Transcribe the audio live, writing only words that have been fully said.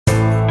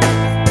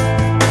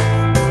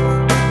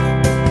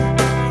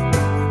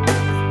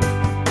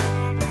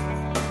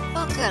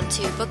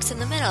Books in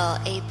the Middle,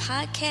 a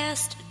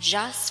podcast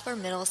just for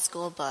middle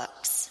school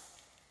books.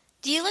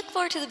 Do you look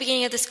forward to the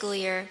beginning of the school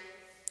year?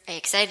 Are you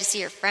excited to see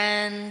your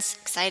friends?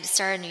 Excited to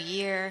start a new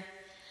year?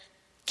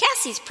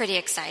 Cassie's pretty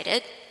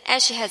excited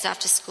as she heads off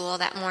to school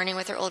that morning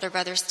with her older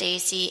brother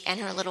Stacy and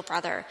her little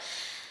brother.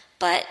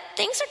 But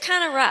things are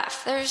kind of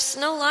rough. There's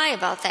no lie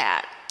about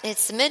that.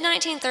 It's the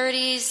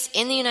mid-1930s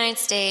in the United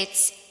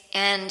States,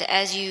 and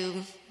as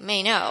you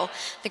may know,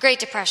 the Great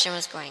Depression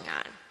was going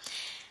on.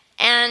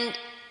 And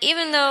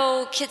even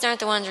though kids aren't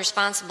the ones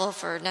responsible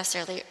for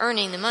necessarily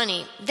earning the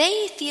money,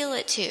 they feel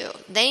it too.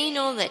 They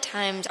know that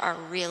times are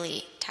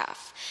really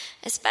tough,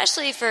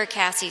 especially for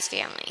Cassie's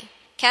family.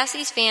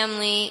 Cassie's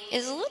family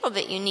is a little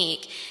bit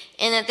unique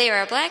in that they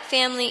are a black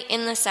family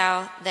in the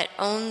South that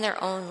owned their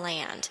own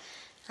land.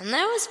 And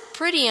that was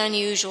pretty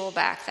unusual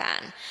back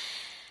then.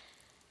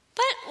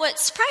 But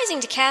what's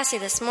surprising to Cassie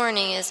this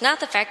morning is not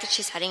the fact that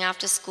she's heading off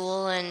to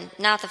school and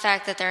not the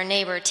fact that their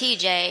neighbor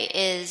TJ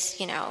is,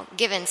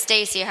 giving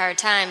Stacy a hard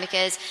time,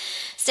 because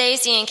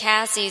Stacy and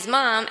Cassie's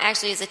mom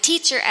actually is a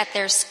teacher at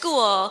their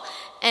school,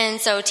 and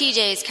so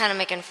TJ is kind of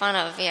making fun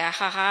of, you're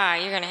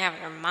going to have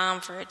your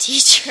mom for a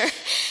teacher.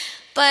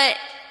 But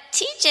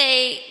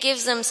TJ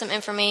gives them some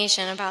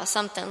information about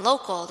something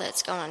local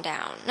that's going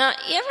down. Now,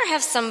 you ever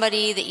have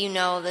somebody that you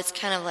know that's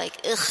kind of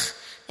like,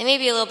 they may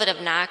be a little bit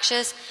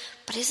obnoxious,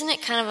 but isn't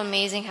it kind of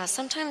amazing how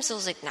sometimes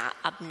those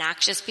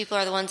obnoxious people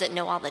are the ones that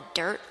know all the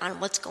dirt on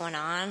what's going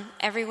on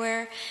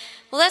everywhere?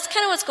 Well, that's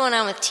kind of what's going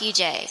on with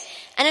TJ.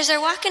 And as they're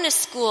walking to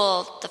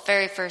school the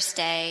very first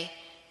day,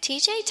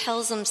 TJ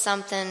tells them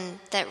something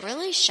that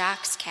really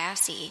shocks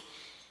Cassie.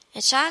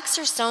 It shocks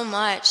her so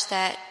much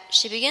that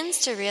she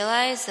begins to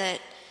realize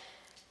that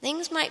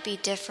things might be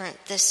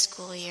different this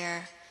school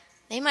year.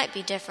 They might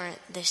be different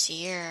this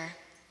year.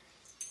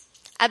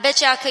 I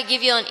bet y'all could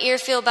give you an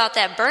earful about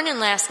that burning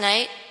last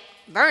night.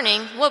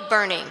 Burning? What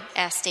burning?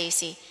 Asked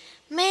Stacy.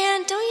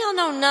 Man, don't y'all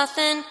know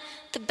nothing?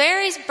 The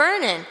berries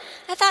burning.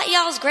 I thought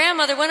y'all's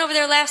grandmother went over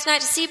there last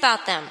night to see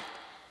about them.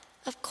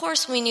 Of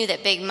course we knew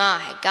that Big Ma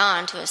had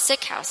gone to a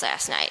sick house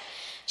last night.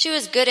 She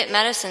was good at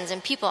medicines,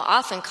 and people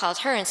often called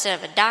her instead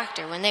of a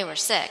doctor when they were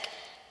sick.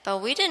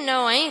 But we didn't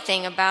know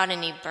anything about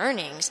any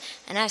burnings,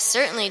 and I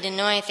certainly didn't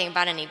know anything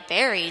about any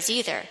berries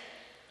either.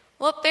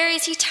 What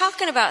berries he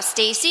talking about,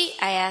 Stacy?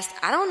 I asked.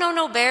 I don't know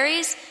no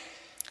berries.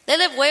 They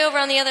live way over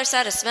on the other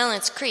side of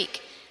Smellens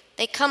Creek.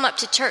 They come up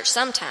to church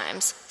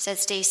sometimes, said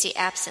Stacy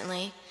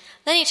absently.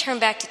 Then he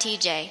turned back to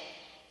TJ.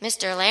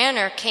 Mr.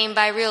 Lanner came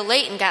by real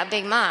late and got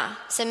Big Ma.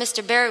 Said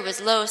Mr. Barry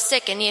was low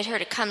sick and needed her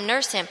to come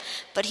nurse him,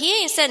 but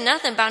he ain't said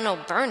nothing about no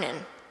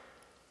burning.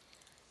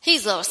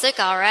 He's low sick,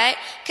 all right,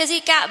 'cause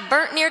he got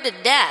burnt near to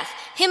death,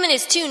 him and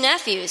his two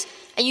nephews.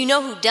 And you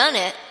know who done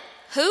it.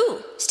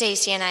 Who?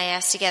 Stacy and I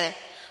asked together.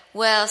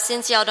 Well,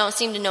 since y'all don't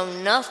seem to know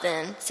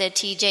nothing, said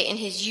TJ in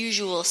his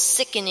usual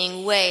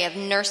sickening way of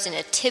nursing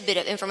a tidbit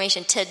of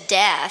information to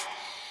death,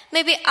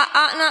 maybe I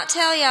ought not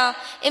tell y'all.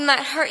 It might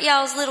hurt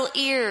y'all's little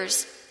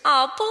ears.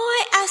 Oh,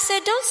 boy, I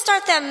said, don't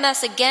start that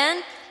mess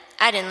again.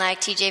 I didn't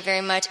like TJ very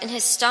much, and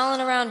his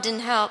stalling around didn't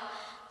help.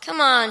 Come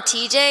on,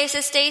 TJ,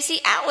 said Stacy,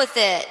 out with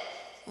it.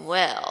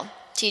 Well,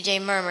 TJ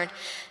murmured,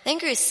 then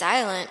grew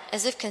silent,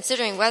 as if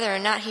considering whether or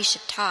not he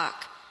should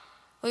talk.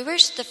 We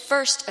reached the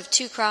first of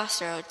two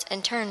crossroads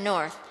and turned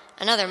north.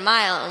 Another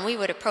mile and we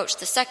would approach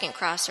the second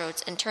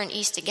crossroads and turn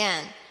east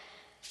again.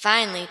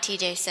 Finally,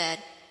 TJ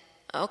said,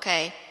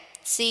 Okay,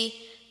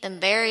 see, them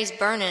berries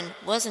burning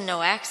wasn't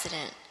no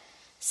accident.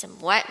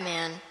 Some white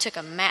man took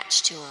a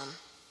match to 'em.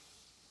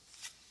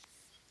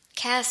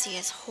 Cassie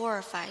is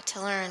horrified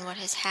to learn what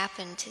has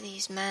happened to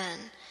these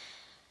men.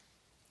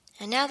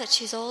 And now that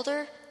she's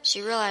older,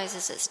 she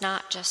realizes it's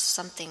not just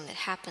something that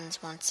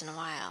happens once in a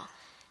while.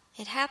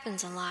 It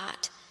happens a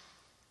lot.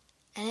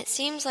 And it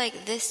seems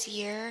like this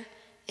year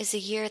is a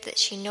year that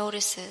she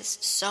notices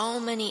so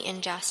many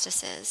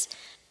injustices,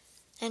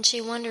 and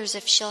she wonders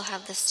if she'll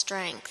have the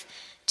strength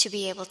to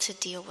be able to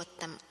deal with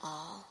them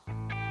all.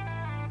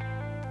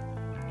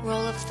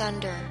 Roll of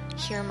Thunder,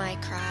 Hear My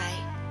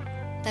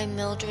Cry, by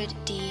Mildred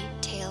D.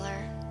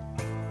 Taylor.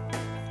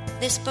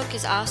 This book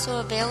is also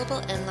available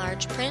in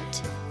large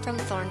print from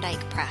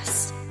Thorndike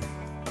Press.